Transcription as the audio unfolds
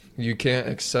you can't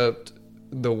accept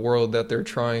the world that they're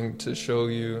trying to show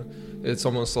you. It's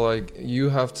almost like you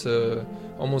have to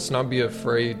almost not be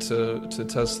afraid to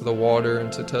test the water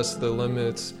and to test the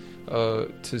limits,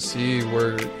 to see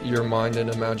where your mind and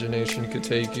imagination could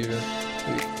take you.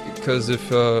 Because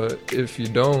if you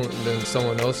don't, then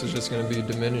someone else is just going to be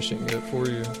diminishing it for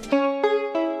you.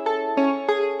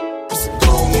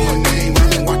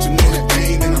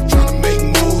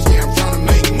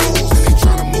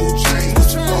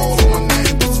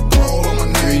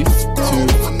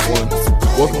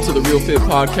 Welcome to the Real Fit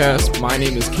Podcast. My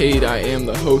name is Cade. I am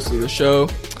the host of the show.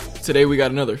 Today we got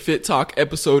another Fit Talk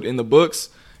episode in the books.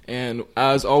 And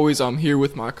as always, I'm here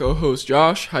with my co-host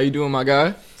Josh. How you doing, my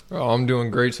guy? Oh, I'm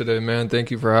doing great today, man. Thank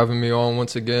you for having me on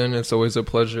once again. It's always a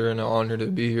pleasure and an honor to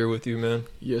be here with you, man.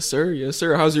 Yes, sir. Yes,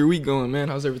 sir. How's your week going, man?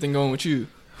 How's everything going with you?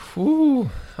 Whew.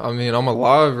 I mean, I'm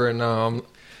alive right now.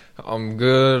 I'm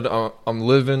good. I'm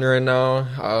living right now.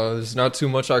 There's not too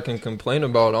much I can complain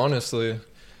about, honestly.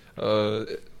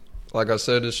 Like I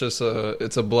said,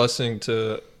 it's a blessing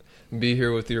to be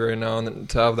here with you right now and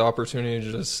to have the opportunity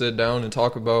to just sit down and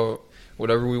talk about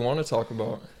whatever we want to talk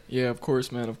about. Yeah, of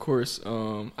course, man. Of course.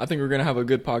 I think we're gonna have a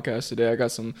good podcast today. I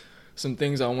got some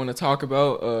things I want to talk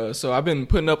about. So I've been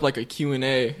putting up like a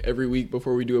Q&A every week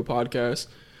before we do a podcast,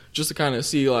 just to kind of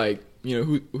see like, you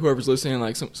know, whoever's listening,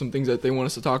 like some things that they want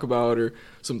us to talk about, or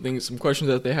some questions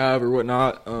that they have or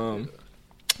whatnot.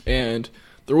 And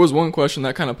there was one question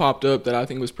that kind of popped up that I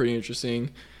think was pretty interesting,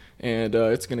 and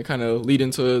it's going to kind of lead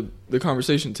into the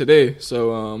conversation today.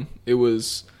 So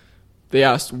they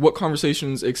asked, what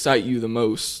conversations excite you the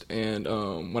most? And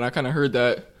when I kind of heard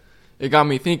that, it got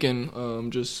me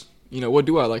thinking, just, you know, what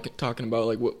do I like talking about?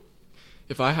 Like, what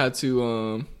if I had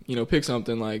to, you know, pick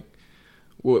something, like,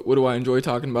 what do I enjoy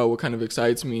talking about? What kind of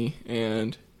excites me?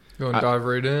 And You want to dive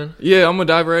right in? Yeah, I'm going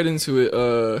to dive right into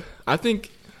it. I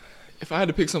think if I had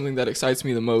to pick something that excites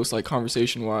me the most, like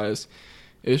conversation-wise,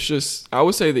 it's just, I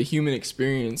would say the human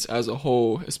experience as a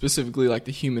whole, specifically like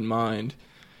the human mind.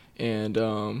 And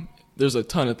there's a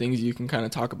ton of things you can kind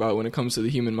of talk about when it comes to the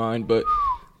human mind. But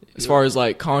as far as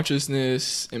like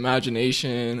consciousness,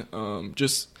 imagination,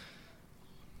 just,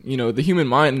 you know, the human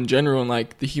mind in general and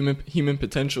like the human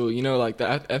potential, you know, like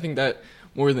that, I think that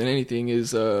more than anything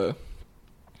is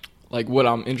like what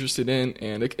I'm interested in.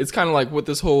 And it's kind of like what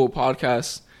this whole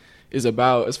podcast is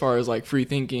about, as far as like free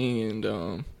thinking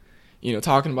and you know,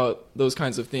 talking about those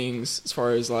kinds of things, as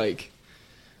far as like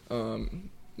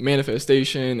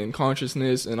manifestation and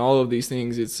consciousness and all of these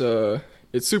things. It's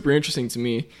super interesting to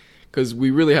me because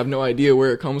we really have no idea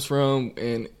where it comes from,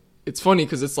 and it's funny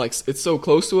because it's like it's so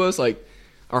close to us, like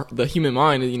the human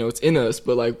mind, you know, it's in us,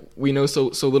 but like we know so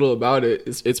little about it.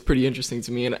 It's pretty interesting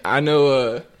to me. And I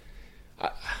know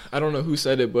I don't know who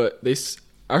said it, but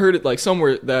I heard it like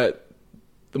somewhere that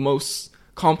the most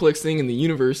complex thing in the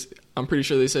universe, I'm pretty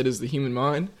sure they said, is the human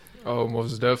mind. Oh,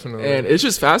 most definitely. And it's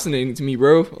just fascinating to me,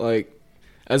 bro. Like,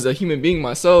 as a human being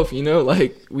myself, you know,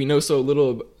 like we know so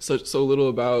little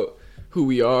about who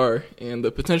we are and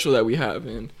the potential that we have.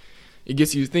 And it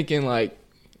gets you thinking, like,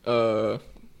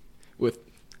 with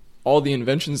all the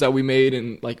inventions that we made,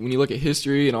 and like when you look at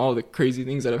history and all the crazy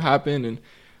things that have happened and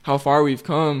how far we've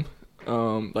come,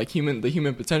 like the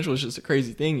human potential is just a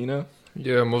crazy thing, you know?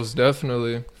 Yeah, most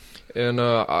definitely. And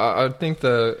I think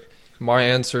that my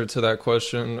answer to that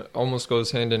question almost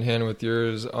goes hand in hand with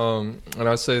yours. And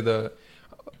I say that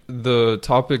the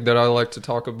topic that I like to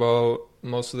talk about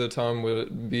most of the time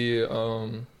would be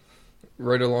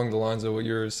right along the lines of what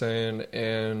you were saying,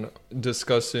 and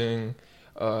discussing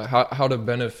how to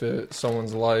benefit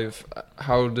someone's life,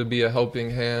 how to be a helping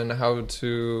hand, how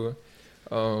to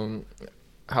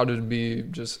be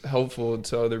just helpful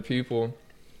to other people.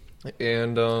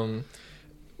 And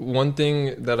one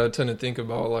thing that I tend to think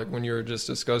about, like when you were just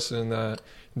discussing that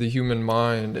the human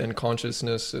mind and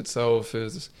consciousness itself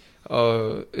is,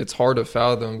 it's hard to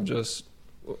fathom just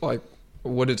like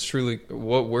what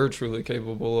we're truly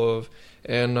capable of.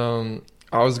 And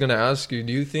I was gonna ask you,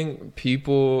 do you think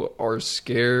people are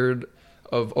scared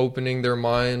of opening their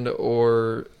mind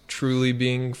or truly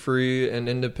being free and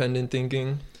independent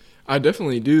thinking? I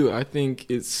definitely do. I think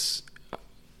it's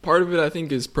part of it. I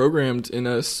think is programmed in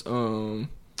us,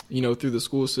 you know, through the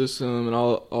school system and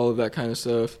all of that kind of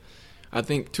stuff. I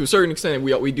think to a certain extent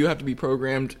we do have to be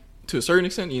programmed to a certain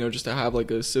extent, you know, just to have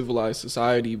like a civilized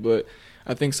society. But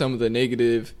I think some of the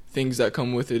negative things that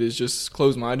come with it is just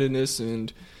closed-mindedness.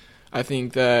 And I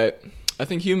think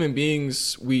human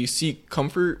beings, we seek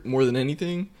comfort more than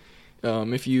anything.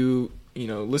 If you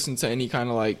know, listen to any kind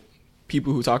of like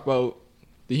people who talk about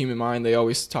the human mind, they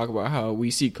always talk about how we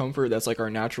seek comfort. That's like our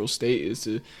natural state, is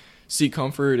to seek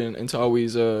comfort and to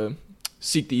always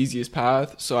seek the easiest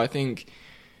path. So I think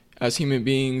as human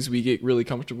beings, we get really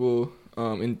comfortable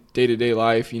in day-to-day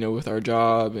life, with our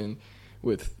job and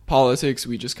with politics.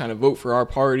 We just kind of vote for our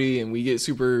party, and we get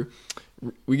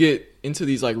into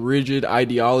these like rigid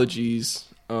ideologies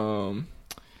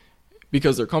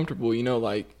because they're comfortable,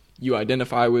 like you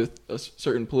identify with a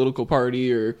certain political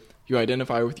party or you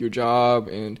identify with your job,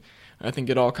 and I think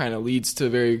it all kind of leads to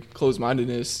very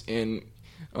closed-mindedness. And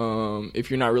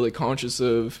if you're not really conscious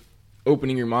of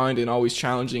opening your mind and always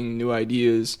challenging new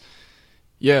ideas,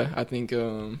 I think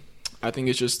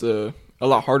it's just a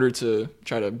lot harder to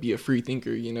try to be a free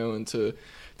thinker, and to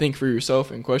think for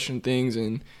yourself and question things.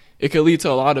 And it could lead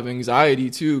to a lot of anxiety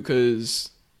too,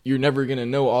 because you're never going to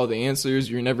know all the answers.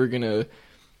 You're never going to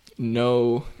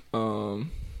know,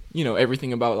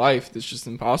 everything about life. That's just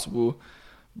impossible.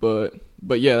 But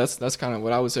yeah, that's kind of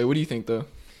what I would say. What do you think though?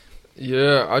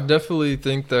 Yeah, I definitely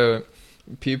think that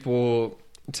people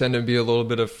tend to be a little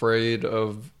bit afraid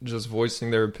of just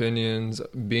voicing their opinions,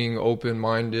 being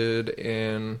open-minded,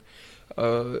 and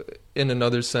in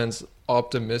another sense,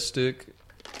 optimistic.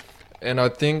 And I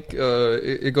think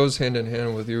it goes hand in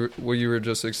hand with what you were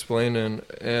just explaining.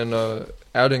 And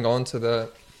adding on to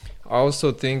that, I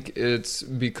also think it's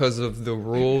because of the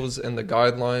rules and the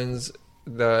guidelines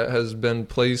that has been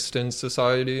placed in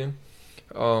society,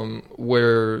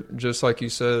 where, just like you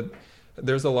said,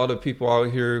 there's a lot of people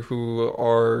out here who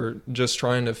are just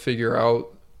trying to figure out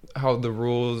how the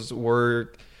rules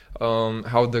work,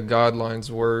 how the guidelines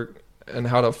work, and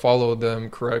how to follow them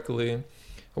correctly,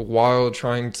 while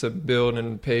trying to build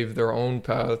and pave their own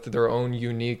path, their own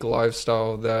unique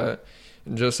lifestyle that,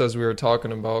 just as we were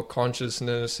talking about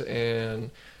consciousness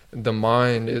and the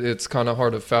mind, it's kind of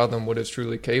hard to fathom what it's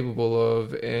truly capable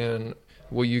of and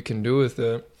what you can do with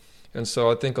it. And so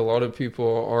I think a lot of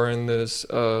people are in this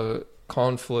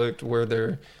conflict where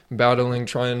they're battling,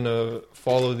 trying to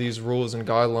follow these rules and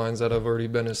guidelines that have already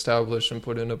been established and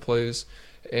put into place,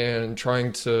 and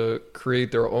trying to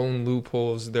create their own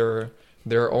loopholes, their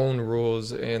own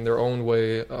rules and their own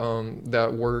way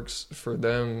that works for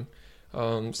them,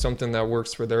 something that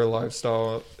works for their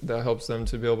lifestyle, that helps them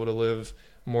to be able to live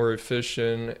more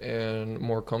efficient and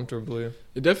more comfortably.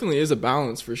 It definitely is a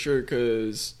balance for sure,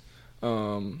 because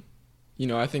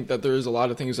I think that there's a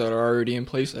lot of things that are already in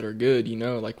place that are good,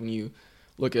 like when you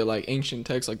look at like ancient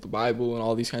texts like the Bible and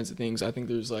all these kinds of things. I think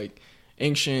there's like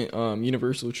ancient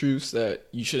universal truths that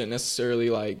you shouldn't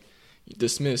necessarily like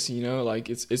dismiss, like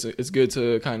it's good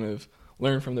to kind of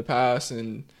learn from the past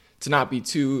and to not be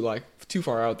too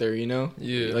far out there,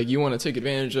 Yeah. Like you want to take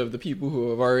advantage of the people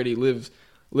who have already lived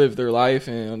their life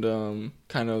and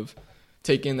kind of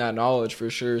take in that knowledge for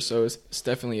sure. So it's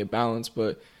definitely a balance.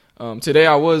 But today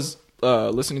I was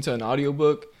listening to an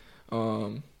audiobook,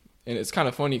 and it's kind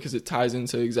of funny because it ties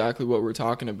into exactly what we're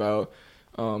talking about.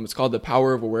 It's called The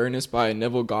Power of Awareness by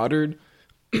Neville Goddard,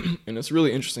 and it's a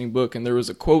really interesting book. And there was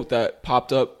a quote that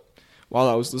popped up while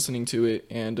I was listening to it,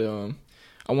 and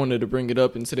I wanted to bring it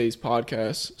up in today's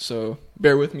podcast. So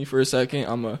bear with me for a second.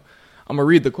 I'm gonna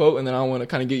read the quote, and then I want to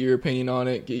kind of get your opinion on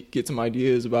it, get some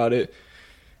ideas about it,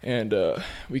 and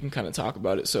we can kind of talk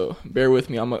about it. So bear with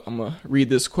me. I'm gonna read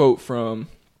this quote from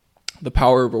The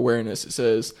Power of Awareness. It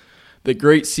says, "The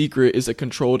great secret is a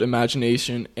controlled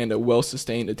imagination and a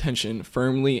well-sustained attention,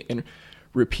 firmly and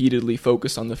repeatedly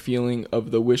focused on the feeling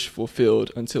of the wish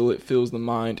fulfilled until it fills the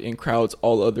mind and crowds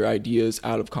all other ideas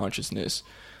out of consciousness.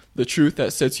 The truth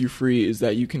that sets you free is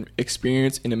that you can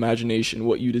experience in imagination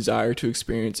what you desire to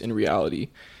experience in reality.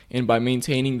 And by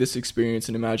maintaining this experience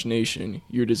in imagination,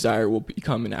 your desire will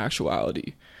become an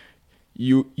actuality.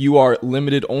 You are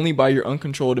limited only by your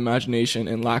uncontrolled imagination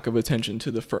and lack of attention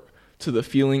to the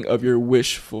feeling of your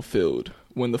wish fulfilled.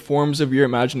 When the forms of your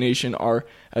imagination are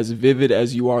as vivid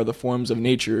as you are the forms of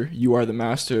nature, you are the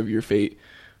master of your fate.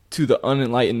 To the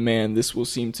unenlightened man, this will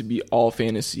seem to be all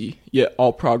fantasy, yet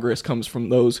all progress comes from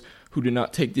those who do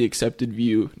not take the accepted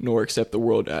view nor accept the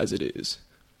world as it is."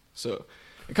 So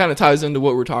it kind of ties into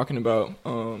what we're talking about.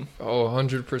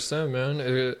 100%, man.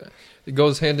 It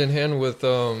goes hand in hand with,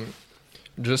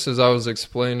 just as I was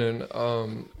explaining,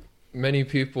 many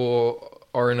people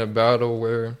are in a battle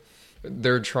where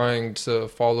they're trying to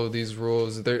follow these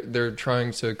rules. They're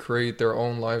trying to create their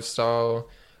own lifestyle,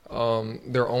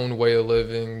 their own way of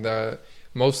living, that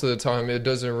most of the time it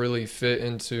doesn't really fit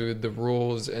into the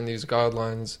rules and these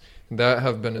guidelines that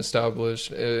have been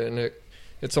established. And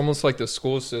it's almost like the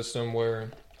school system,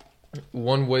 where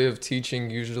one way of teaching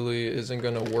usually isn't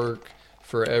going to work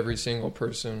for every single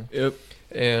person. Yep.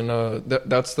 And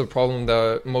that's the problem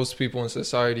that most people in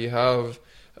society have,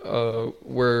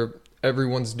 where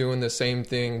everyone's doing the same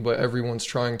thing, but everyone's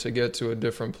trying to get to a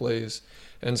different place.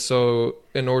 And so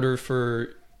in order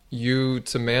for you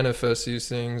to manifest these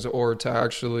things, or to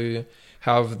actually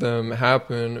have them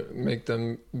happen, make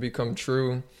them become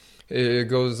true, it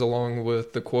goes along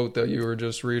with the quote that you were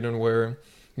just reading, where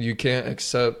you can't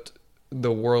accept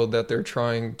the world that they're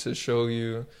trying to show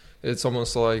you. It's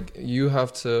almost like you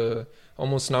have to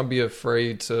almost not be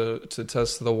afraid to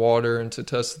test the water and to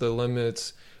test the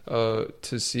limits,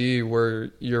 to see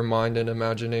where your mind and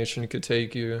imagination could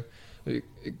take you.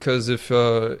 Because if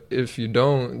you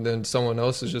don't, then someone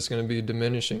else is just going to be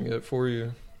diminishing it for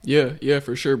you. Yeah,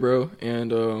 for sure, bro.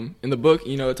 And in the book,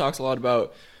 you know, it talks a lot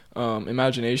about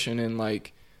imagination and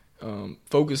like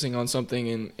focusing on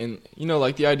something, and you know,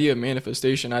 like the idea of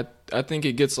manifestation. I think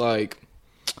it gets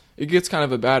kind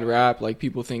of a bad rap. Like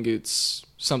people think it's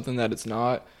something that it's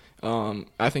not.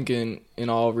 I think in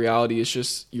all reality, it's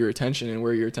just your attention and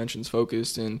where your attention's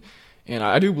focused, and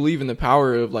I do believe in the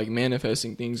power of like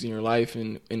manifesting things in your life,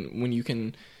 and when you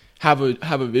can have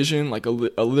a vision, like a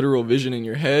literal vision in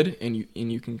your head, and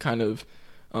you can kind of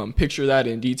picture that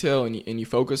in detail, and you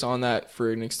focus on that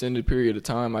for an extended period of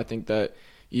time. I think that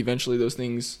eventually those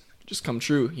things just come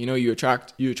true. You know, you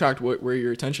attract where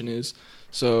your attention is.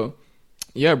 So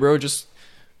yeah, bro, just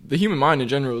the human mind in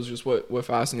general is just what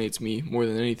fascinates me more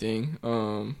than anything.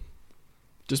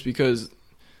 Just because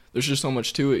there's just so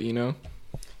much to it, you know?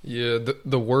 Yeah,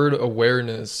 the word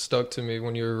awareness stuck to me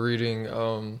when you were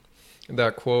reading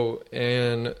that quote,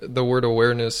 and the word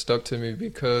awareness stuck to me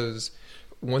because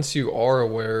once you are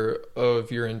aware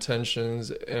of your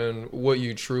intentions and what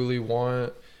you truly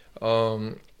want,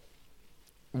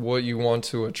 what you want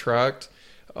to attract,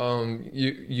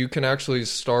 you can actually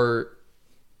start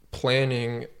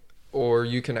planning, or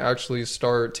you can actually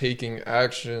start taking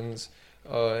actions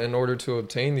in order to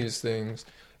obtain these things.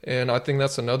 And I think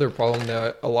that's another problem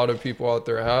that a lot of people out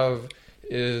there have,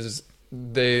 is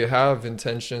they have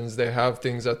intentions, they have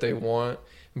things that they want,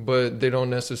 but they don't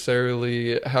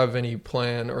necessarily have any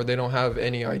plan, or they don't have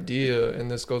any idea.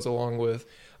 And this goes along with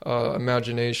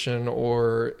imagination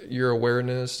or your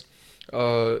awareness.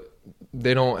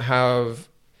 They don't have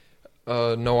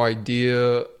no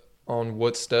idea on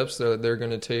what steps that they're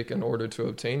going to take in order to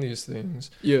obtain these things.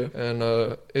 Yeah. And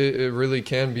it really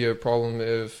can be a problem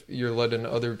if you're letting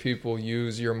other people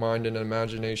use your mind and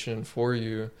imagination for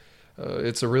you.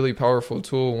 It's a really powerful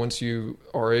tool once you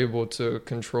are able to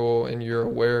control and you're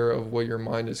aware of what your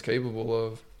mind is capable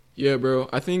of. Yeah, bro.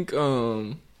 I think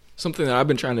something that I've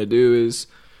been trying to do is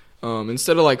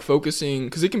instead of like focusing,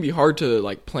 because it can be hard to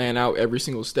like plan out every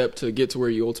single step to get to where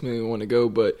you ultimately want to go,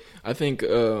 but I think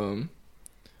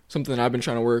something that I've been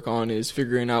trying to work on is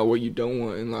figuring out what you don't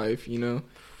want in life, you know,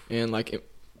 and like,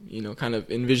 you know, kind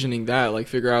of envisioning that, like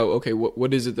figure out, okay,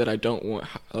 what is it that I don't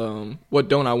want? What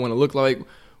don't I want to look like?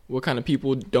 What kind of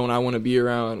people don't I want to be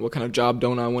around? What kind of job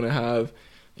don't I want to have?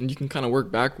 And you can kind of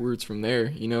work backwards from there,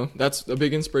 you know. That's a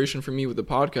big inspiration for me with the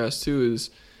podcast too,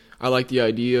 is I like the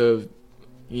idea of,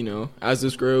 you know, as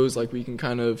this grows, like we can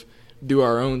kind of do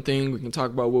our own thing. We can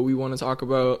talk about what we want to talk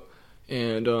about.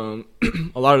 And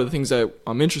a lot of the things that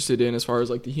I'm interested in as far as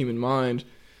like the human mind,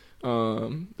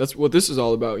 that's what this is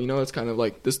all about, you know. It's kind of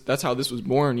like this, that's how this was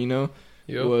born, you know.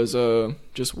 Yep. It was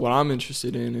just what I'm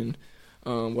interested in, and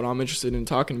what I'm interested in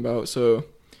talking about. So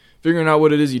figuring out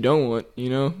what it is you don't want, you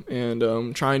know,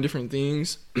 and trying different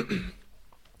things.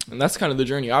 And that's kind of the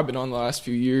journey I've been on the last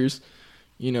few years,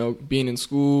 you know, being in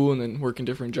school and then working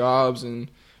different jobs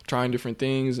and trying different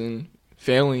things and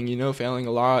failing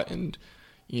a lot, and,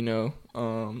 you know,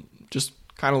 just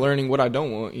kind of learning what I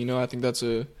don't want, you know. I think that's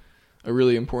a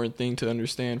really important thing to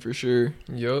understand for sure.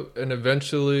 Yep. And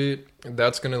eventually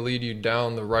that's going to lead you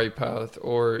down the right path,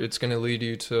 or it's going to lead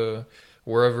you to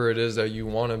wherever it is that you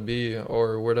want to be,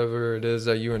 or whatever it is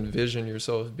that you envision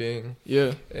yourself being.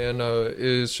 Yeah. And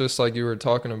it's just like you were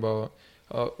talking about.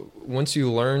 Once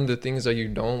you learn the things that you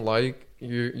don't like,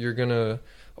 you're going to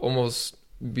almost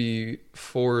be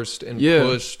forced and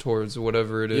pushed towards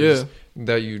whatever it is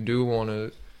that you do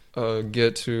want to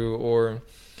get to, or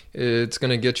it's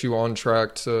going to get you on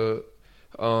track to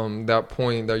that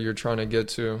point that you're trying to get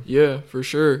to. Yeah, for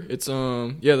sure. It's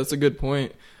that's a good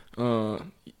point.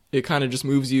 It kind of just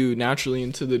moves you naturally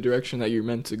into the direction that you're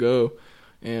meant to go.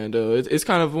 And it's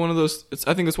kind of one of those,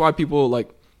 I think that's why people, like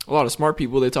a lot of smart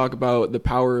people, they talk about the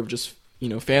power of just, you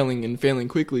know, failing and failing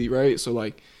quickly, right? So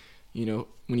like, you know,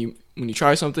 when you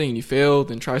try something and you fail,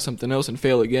 then try something else and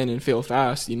fail again and fail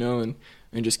fast, you know,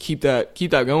 and just keep that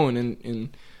going,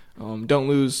 and don't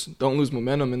lose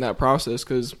momentum in that process,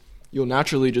 because you'll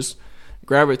naturally just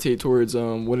gravitate towards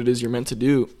what it is you're meant to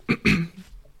do.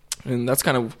 And that's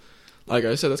kind of like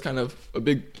I said, that's kind of a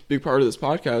big part of this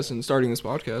podcast, and starting this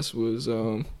podcast was,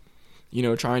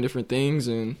 trying different things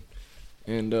and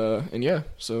yeah.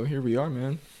 So here we are,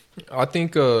 man. I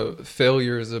think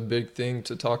failure is a big thing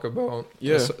to talk about.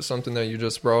 Yeah. It's something that you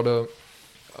just brought up.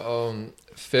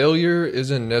 Failure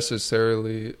isn't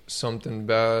necessarily something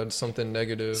bad, something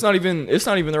negative. It's not even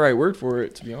the right word for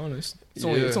it, to be honest. It's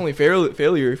only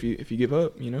failure if you give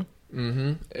up, you know.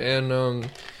 Mm-hmm. And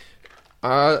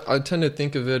I tend to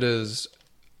think of it as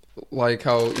like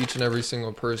how each and every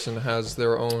single person has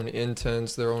their own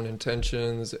intents, their own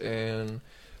intentions, and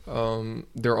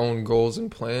their own goals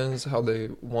and plans, how they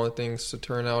want things to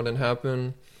turn out and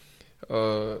happen.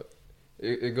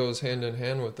 It goes hand in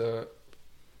hand with that.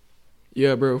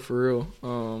 Yeah, bro, for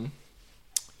real.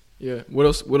 Yeah. What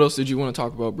else did you want to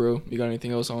talk about, bro? You got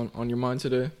anything else on your mind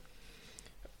today?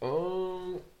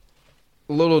 A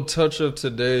little touch of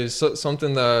today,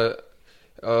 something that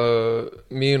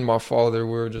me and my father,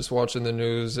 we were just watching the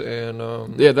news,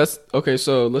 and yeah, that's okay.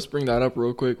 So let's bring that up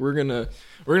real quick. We're gonna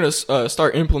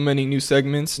start implementing new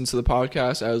segments into the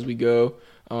podcast as we go,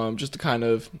 just to kind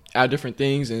of add different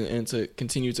things and to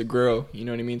continue to grow. You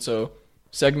know what I mean? So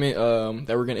segment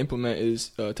that we're gonna implement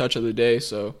is touch of the day.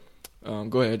 So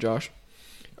go ahead, Josh.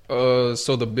 So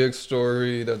the big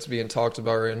story that's being talked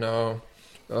about right now,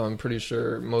 I'm pretty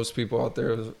sure most people out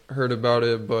there have heard about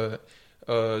it, but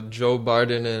Joe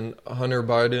Biden and Hunter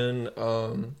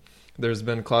Biden, there's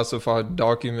been classified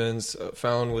documents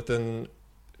found within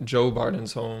Joe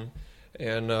Biden's home,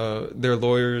 and their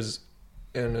lawyers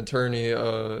and attorney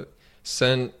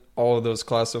sent all of those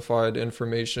classified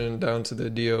information down to the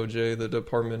DOJ, the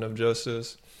Department of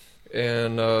Justice,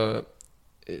 and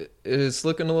it's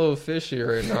looking a little fishy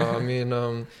right now. I mean,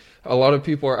 a lot of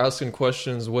people are asking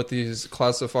questions what these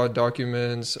classified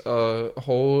documents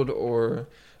hold, or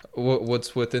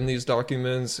what's within these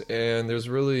documents, and there's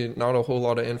really not a whole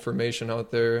lot of information out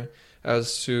there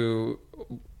as to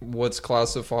what's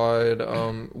classified,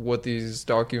 what these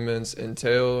documents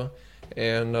entail,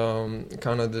 and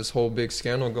kind of this whole big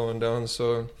scandal going down.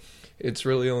 So it's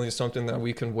really only something that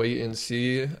we can wait and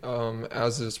see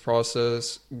as this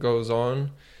process goes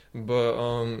on. But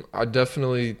I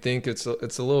definitely think it's a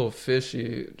little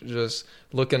fishy, just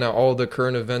looking at all the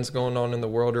current events going on in the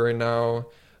world right now.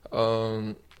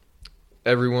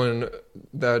 Everyone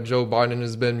that Joe Biden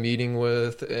has been meeting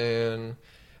with, and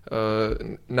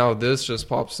now this just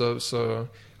pops up. So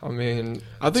I mean,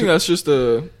 I think that's just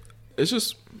it's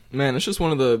just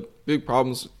one of the big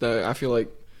problems that I feel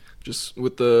like just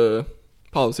with the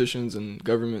politicians and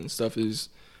government and stuff is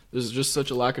there's just such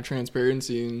a lack of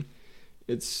transparency, and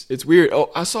it's weird.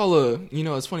 Oh, I saw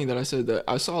it's funny that I said that.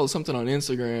 I saw something on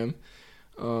Instagram.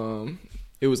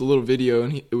 It was a little video,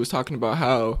 and it was talking about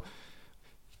how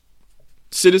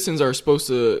citizens are supposed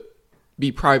to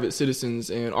be private citizens,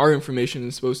 and our information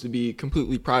is supposed to be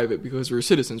completely private because we're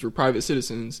citizens, we're private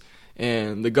citizens,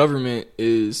 and the government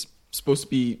is supposed to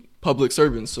be public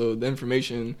servants. So the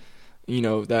information,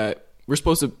 that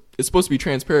it's supposed to be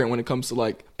transparent when it comes to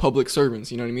like public servants.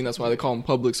 You know what I mean? That's why they call them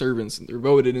public servants. They're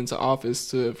voted into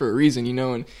office for a reason,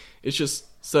 and it's just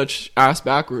such ass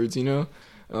backwards,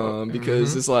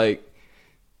 because it's like,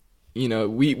 we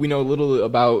know little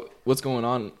about what's going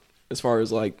on as far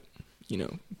as like,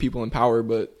 people in power,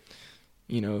 but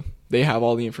they have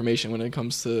all the information when it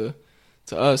comes to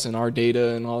us and our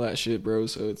data and all that shit, bro.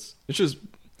 So it's just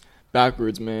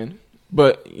backwards, man.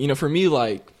 But for me,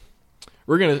 like,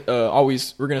 we're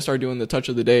gonna start doing the touch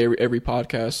of the day every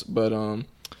podcast. But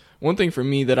one thing for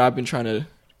me that I've been trying to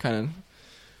kind of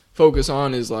focus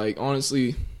on is, like,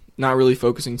 honestly not really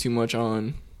focusing too much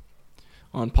on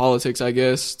politics, I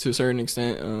guess, to a certain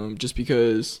extent, just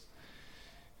because,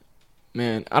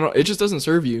 man, it just doesn't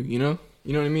serve you, you know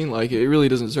what I mean? Like, it really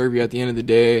doesn't serve you at the end of the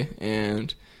day,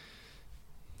 and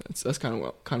that's kind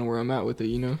of where I'm at with it,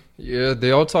 Yeah,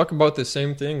 they all talk about the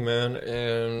same thing, man,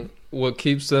 and what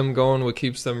keeps them going, what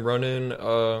keeps them running,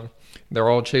 they're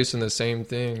all chasing the same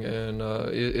thing, and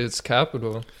it's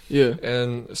capital. Yeah.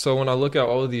 And so when I look at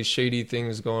all of these shady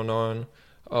things going on,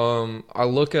 I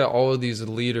look at all of these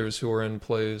leaders who are in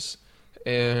place,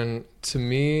 and to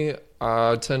me,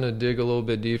 I tend to dig a little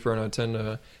bit deeper, and I tend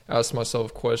to ask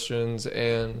myself questions,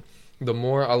 and the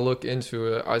more I look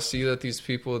into it, I see that these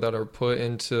people that are put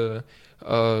into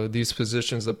these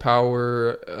positions of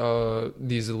power,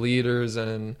 these leaders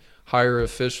and higher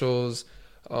officials,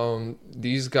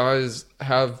 these guys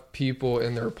have people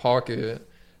in their pocket,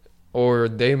 or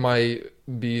they might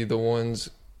be the ones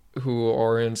who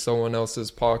are in someone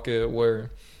else's pocket where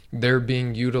they're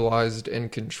being utilized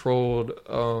and controlled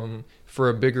for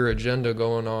a bigger agenda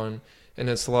going on. And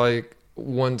it's like,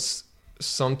 once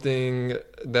something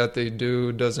that they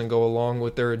do doesn't go along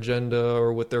with their agenda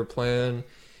or with their plan,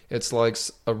 it's like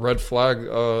a red flag,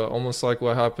 almost like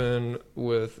what happened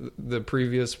with the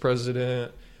previous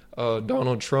president,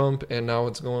 Donald Trump, and now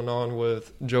what's going on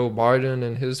with Joe Biden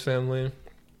and his family.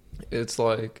 It's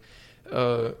like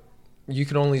you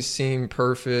can only seem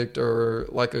perfect or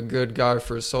like a good guy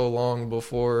for so long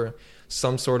before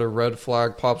some sort of red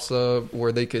flag pops up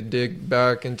where they could dig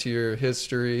back into your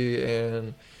history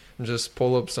and just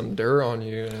pull up some dirt on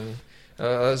you. And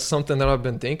that's something that I've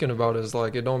been thinking about, is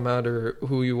like, it don't matter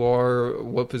who you are,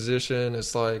 what position,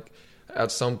 it's like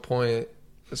at some point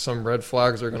some red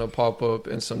flags are gonna pop up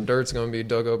and some dirt's gonna be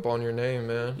dug up on your name,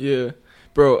 man. Yeah,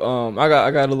 bro. I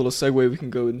got a little segue we can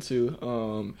go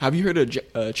into. Have you heard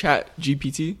of Chat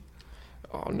GPT?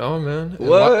 Oh no, man.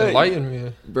 What? Enlighten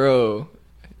me. Bro,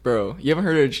 you haven't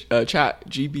heard of Chat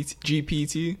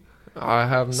GPT? I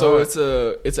have not. So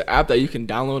it's an app that you can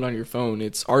download on your phone.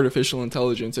 It's artificial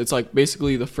intelligence. It's like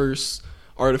basically the first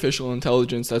artificial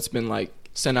intelligence that's been like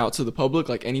sent out to the public.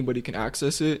 Like anybody can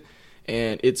access it,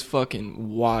 and it's fucking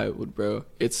wild, bro.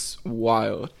 It's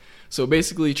wild. So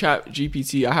basically, Chat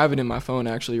GPT. I have it in my phone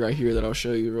actually right here that I'll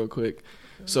show you real quick.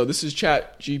 So this is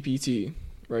Chat GPT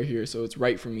right here. So it's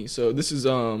right for me. So this is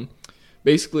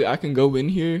basically I can go in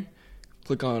here,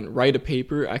 click on write a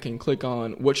paper. I can click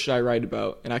on what should I write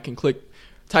about, and I can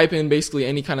type in basically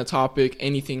any kind of topic,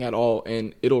 anything at all,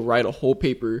 and it'll write a whole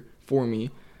paper for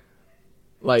me.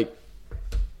 Like,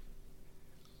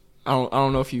 I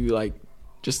don't know if you like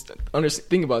just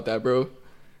think about that, bro.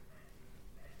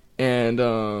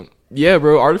 And yeah,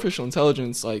 bro, artificial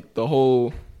intelligence, like the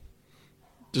whole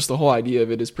idea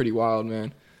of it is pretty wild,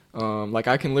 man. Like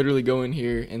I can literally go in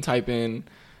here and type in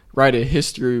write a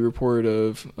history report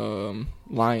of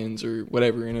lions or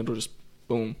whatever, and it'll just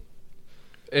boom.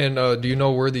 And do you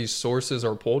know where these sources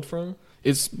are pulled from?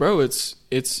 It's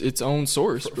its own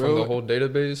source, bro. From the whole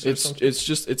database.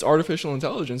 It's artificial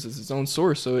intelligence. It's its own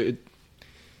source. So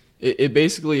it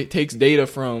basically takes data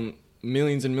from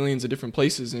millions and millions of different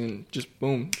places and just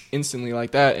boom, instantly like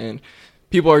that. And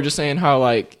people are just saying how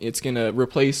like it's gonna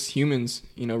replace humans,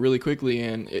 really quickly,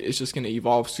 and it's just gonna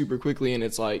evolve super quickly. And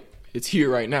it's like it's here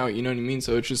right now. You know what I mean?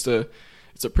 So it's just a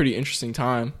pretty interesting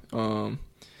time.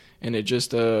 And it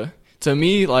just to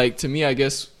me, I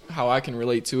guess how I can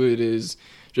relate to it is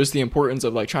just the importance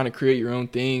of like trying to create your own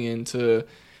thing and to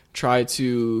try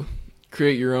to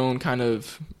create your own kind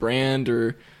of brand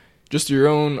or just your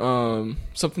own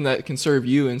something that can serve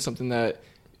you and something that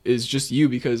is just you,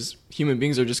 because human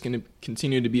beings are just going to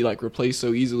continue to be like replaced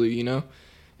so easily,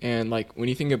 And like when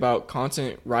you think about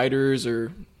content writers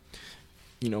or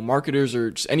marketers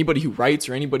or just anybody who writes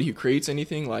or anybody who creates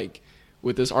anything, like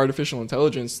with this artificial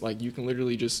intelligence, like you can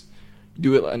literally just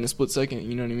do it in a split second.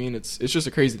 You know what I mean? It's just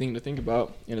a crazy thing to think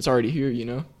about, and it's already here.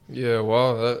 Yeah,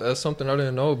 wow, that's something I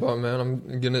didn't know about, man.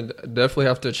 I'm gonna definitely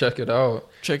have to check it out.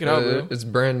 Check it out, bro. It's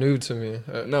brand new to me.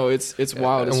 No, it's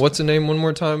wild. And what's the name one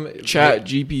more time? Chat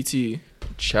GPT.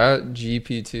 Chat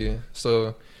GPT.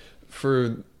 So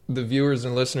for the viewers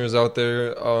and listeners out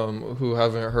there who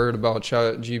haven't heard about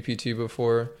Chat GPT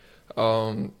before,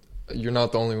 you're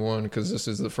not the only one, because this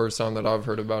is the first time that I've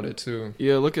heard about it too.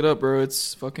 Yeah, look it up, bro.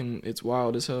 It's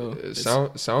wild as hell.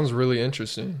 Sounds really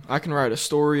interesting. I can write a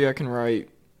story. I can write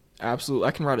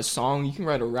a song. You can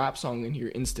write a rap song in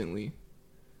here instantly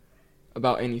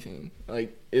about anything.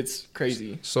 Like, it's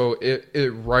crazy. So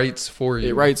it writes for you.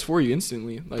 It writes for you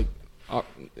instantly. Like,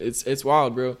 it's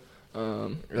wild, bro.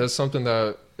 That's something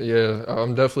that, yeah,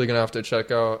 I'm definitely gonna have to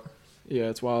check out. Yeah,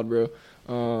 it's wild, bro.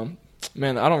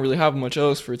 Man, I don't really have much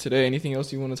else for today. Anything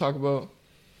else you want to talk about?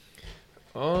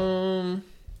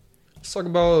 Let's talk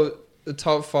about the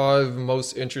top 5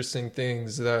 most interesting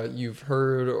things that you've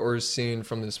heard or seen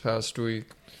from this past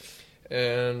week.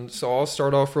 And so I'll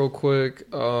start off real quick.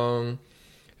 The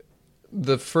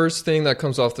first thing that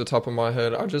comes off the top of my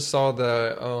head, I just saw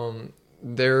that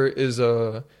there is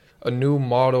a new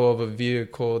model of a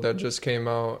vehicle that just came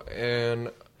out,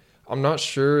 and I'm not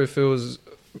sure if it was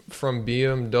from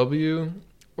BMW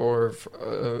or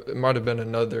it might have been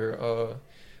another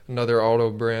auto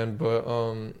brand, but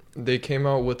they came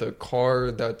out with a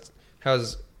car that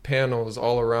has panels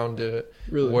all around it.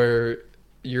 Really? Where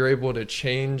you're able to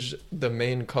change the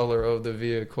main color of the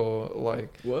vehicle,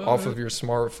 like what? Off of your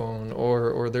smartphone,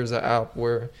 or there's an app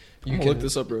where you can look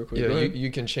this up real quick. Yeah, you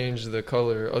can change the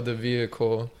color of the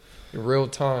vehicle in real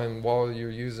time while you're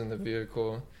using the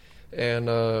vehicle.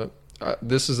 And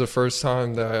this is the first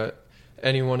time that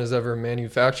anyone has ever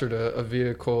manufactured a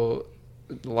vehicle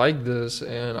like this,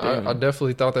 and I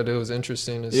definitely thought that it was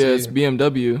interesting to see. Yeah, it's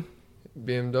BMW.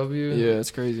 BMW? Yeah, it's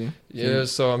crazy. Yeah,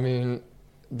 so I mean,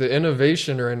 the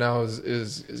innovation right now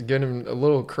is getting a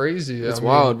little crazy. It's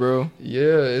wild, bro.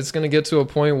 Yeah, it's gonna get to a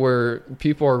point where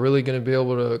people are really gonna be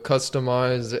able to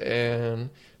customize and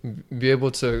be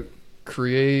able to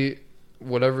create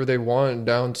whatever they want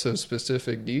down to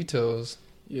specific details.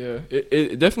 Yeah,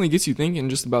 it definitely gets you thinking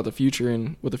just about the future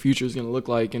and what the future is going to look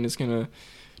like, and it's going to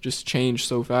just change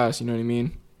so fast, you know what I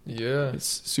mean? Yeah. It's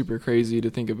super crazy to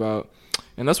think about.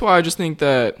 And that's why I just think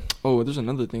that, there's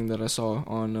another thing that I saw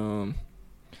on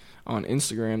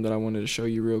Instagram that I wanted to show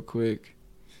you real quick.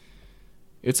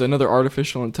 It's another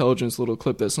artificial intelligence little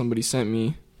clip that somebody sent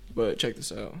me, but check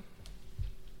this out.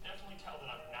 Definitely tell that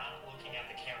I'm not looking at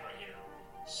the camera here.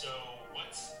 So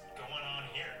what's going on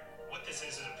here? What this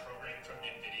is a program from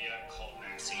NVIDIA called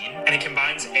Maxine, and it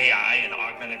combines AI and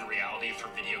augmented reality for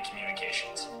video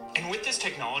communications. And with this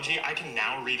technology, I can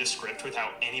now read a script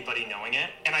without anybody knowing it.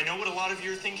 And I know what a lot of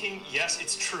you are thinking. Yes,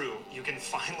 it's true. You can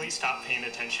finally stop paying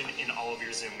attention in all of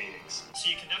your Zoom meetings. So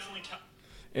you can definitely tell.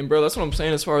 And bro, that's what I'm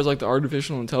saying as far as like the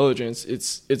artificial intelligence.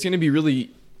 It's going to be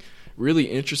really, really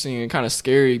interesting and kind of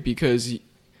scary because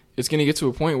it's going to get to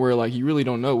a point where like you really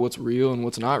don't know what's real and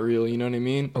what's not real, you know what I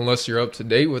mean? Unless you're up to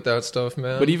date with that stuff,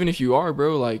 man. But even if you are,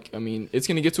 bro, like, I mean, it's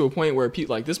going to get to a point where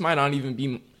people like this might not even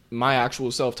be my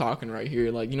actual self talking right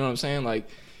here. Like, you know what I'm saying? Like,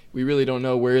 we really don't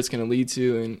know where it's going to lead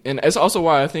to. And it's also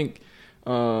why I think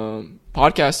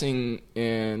podcasting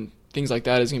and things like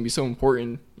that is going to be so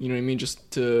important, you know what I mean?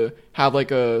 Just to have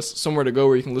like a somewhere to go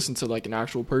where you can listen to like an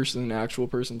actual person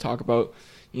talk about,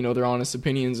 you know, their honest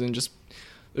opinions, and just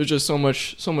there's just so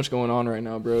much going on right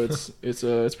now, bro.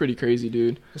 It's pretty crazy,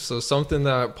 dude. So something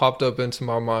that popped up into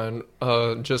my mind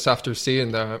just after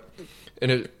seeing that,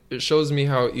 and it shows me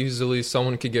how easily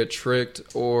someone could get tricked,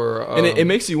 or and it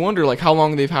makes you wonder like how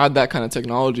long they've had that kind of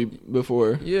technology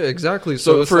before. Yeah, exactly.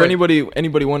 So for like,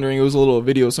 anybody wondering, it was a little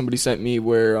video somebody sent me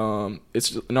where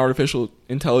it's an artificial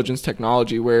intelligence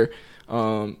technology where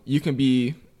you can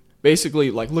be basically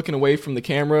like looking away from the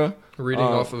camera, reading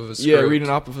off of a script. Yeah, reading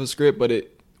off of a script, but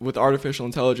with artificial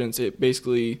intelligence, it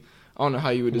basically, I don't know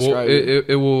how you would describe it.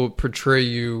 It will portray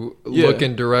you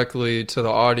looking directly to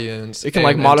the audience. It can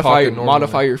like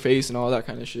modify your face and all that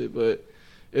kind of shit. But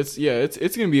it's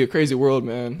gonna be a crazy world,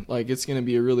 man. Like it's gonna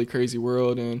be a really crazy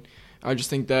world, and I just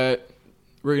think that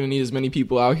we're gonna need as many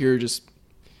people out here just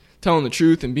telling the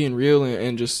truth and being real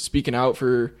and just speaking out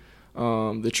for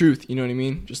the truth. You know what I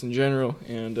mean? Just in general,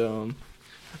 and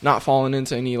not falling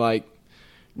into any like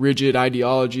rigid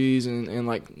ideologies and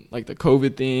like the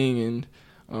COVID thing, and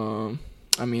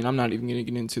I mean, I'm not even gonna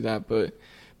get into that, but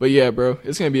yeah, bro,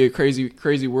 it's gonna be a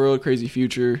crazy world, crazy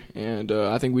future, and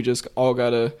I think we just all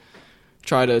gotta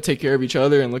try to take care of each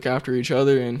other and look after each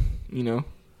other, and you know,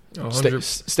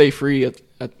 stay free at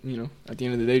you know, at the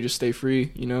end of the day, just stay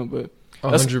free, you know. But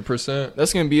 100%.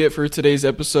 That's gonna be it for today's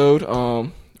episode.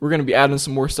 We're gonna be adding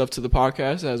some more stuff to the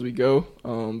podcast as we go,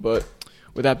 but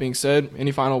with that being said,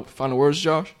 any final words,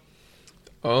 Josh?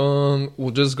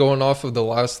 Well, just going off of the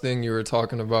last thing you were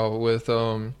talking about with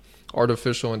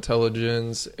artificial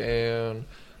intelligence and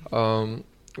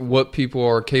what people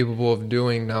are capable of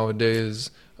doing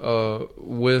nowadays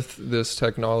with this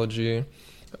technology,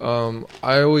 I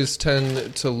always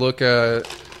tend to look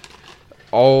at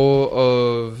all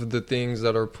of the things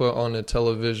that are put on a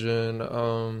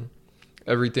television,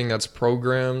 everything that's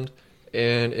programmed.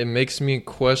 And it makes me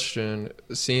question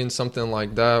seeing something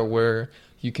like that where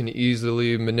you can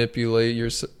easily manipulate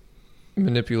yourself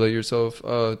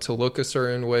to look a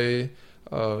certain way,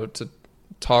 to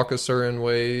talk a certain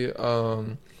way,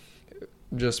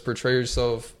 just portray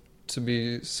yourself to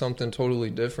be something totally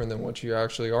different than what you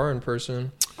actually are in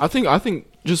person. I think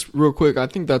just real quick, I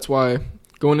think that's why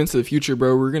going into the future,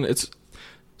 bro, it's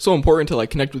so important to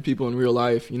like connect with people in real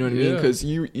life, you know what I mean? Because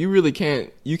you really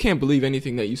can't believe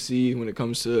anything that you see when it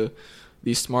comes to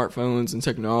these smartphones and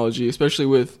technology, especially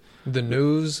with the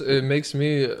news. It makes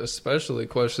me especially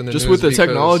question the just news with the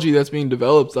technology that's being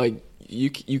developed. Like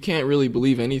you can't really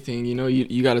believe anything, you know.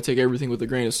 You got to take everything with a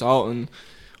grain of salt and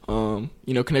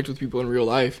you know, connect with people in real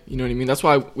life, you know what I mean? That's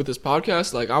why with this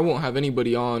podcast, like I won't have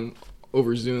anybody on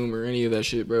over Zoom or any of that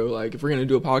shit, bro. Like if we're gonna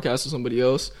do a podcast with somebody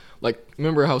else, like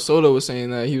remember how Soto was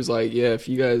saying that he was like, yeah, if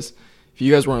you guys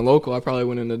weren't local, I probably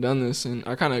wouldn't have done this, and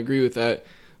I kind of agree with that.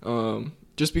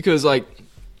 Just because like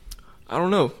I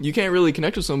don't know, you can't really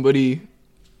connect with somebody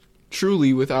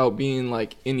truly without being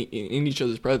like in each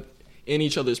other's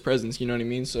presence, you know what I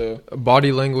mean? So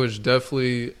body language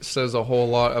definitely says a whole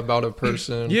lot about a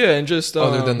person. Yeah, and just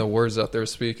other than the words that they're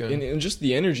speaking, and just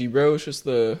the energy, bro. It's just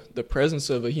the presence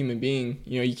of a human being.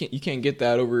 You know, you can't get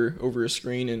that over a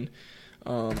screen and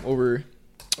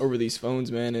over these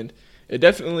phones, man. And it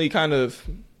definitely kind of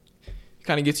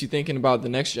kind of gets you thinking about the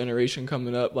next generation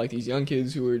coming up, like these young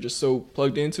kids who are just so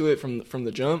plugged into it from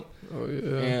the jump. Oh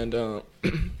yeah. And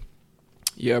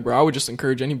yeah, bro, I would just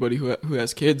encourage anybody who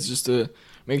has kids just to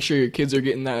make sure your kids are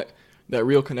getting that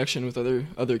real connection with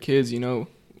other kids, you know,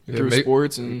 through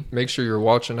sports, and make sure you're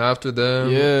watching after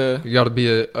them. Yeah, you got to be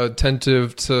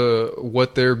attentive to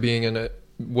what they're being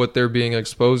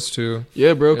exposed to.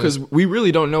 Yeah, bro, because we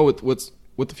really don't know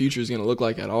what the future is going to look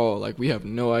like at all. Like, we have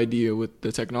no idea with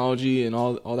the technology and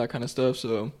all that kind of stuff.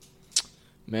 So,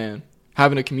 man,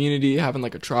 having a community, having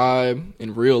like a tribe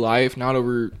in real life, not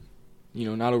over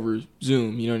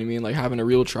Zoom, you know what I mean? Like, having a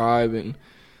real tribe, and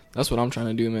that's what I'm trying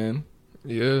to do, man.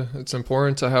 Yeah, it's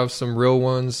important to have some real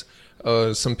ones,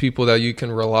 some people that you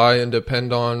can rely and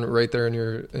depend on right there in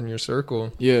your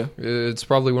circle. Yeah. It's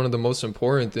probably one of the most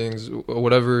important things.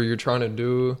 Whatever you're trying to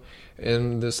do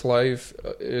in this life,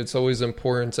 it's always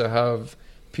important to have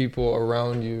people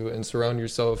around you and surround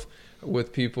yourself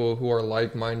with people who are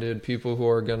like-minded, people who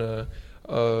are gonna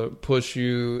push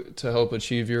you to help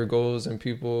achieve your goals, and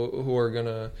people who are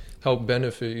gonna help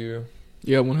benefit you.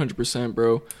 Yeah, 100%,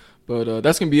 bro. But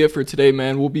that's gonna be it for today,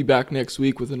 man. We'll be back next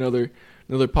week with another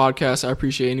podcast. I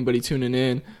appreciate anybody tuning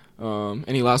in.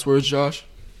 Any last words, Josh?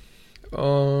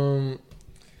 Good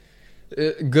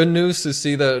news to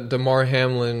see that Damar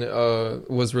Hamlin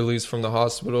was released from the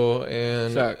hospital,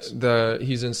 and Facts. that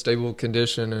he's in stable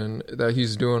condition and that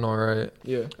he's doing all right.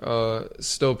 Yeah.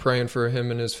 Still praying for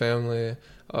him and his family,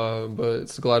 but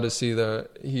it's glad to see that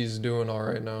he's doing all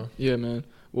right now. Yeah, man.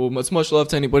 Well, much love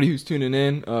to anybody who's tuning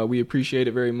in. We appreciate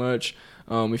it very much.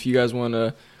 If you guys want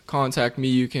to contact me,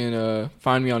 you can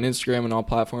find me on Instagram and all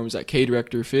platforms at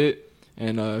KDirectorFit.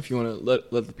 And if you want to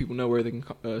let the people know where they can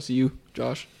see you,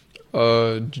 Josh.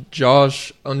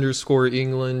 Josh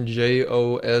 _England,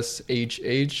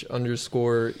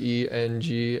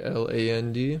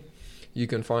 JOSHH_ENGLAND. You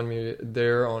can find me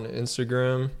there on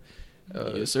Instagram.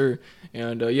 Yes, sir.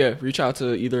 And yeah, reach out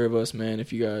to either of us, man,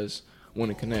 if you guys want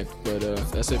to connect. But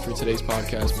that's it for today's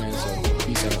podcast, man. So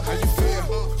peace out. How you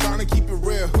feel? Trying to keep it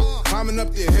real. Climbing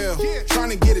up the hill. Trying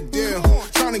to get a deal.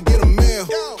 Trying to get a meal.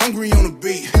 Hungry on the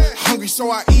beat. Hungry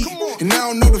so I eat. And I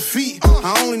don't know the feet.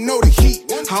 I only know the heat.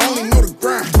 I only know the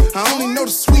grind. I only know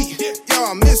the sweet. Yo,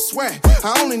 I miss sweat.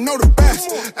 I only know the best.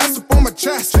 That's up on my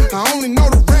chest. I only know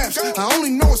the raps. I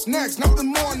only know what's next. Nothing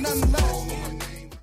more, nothing less.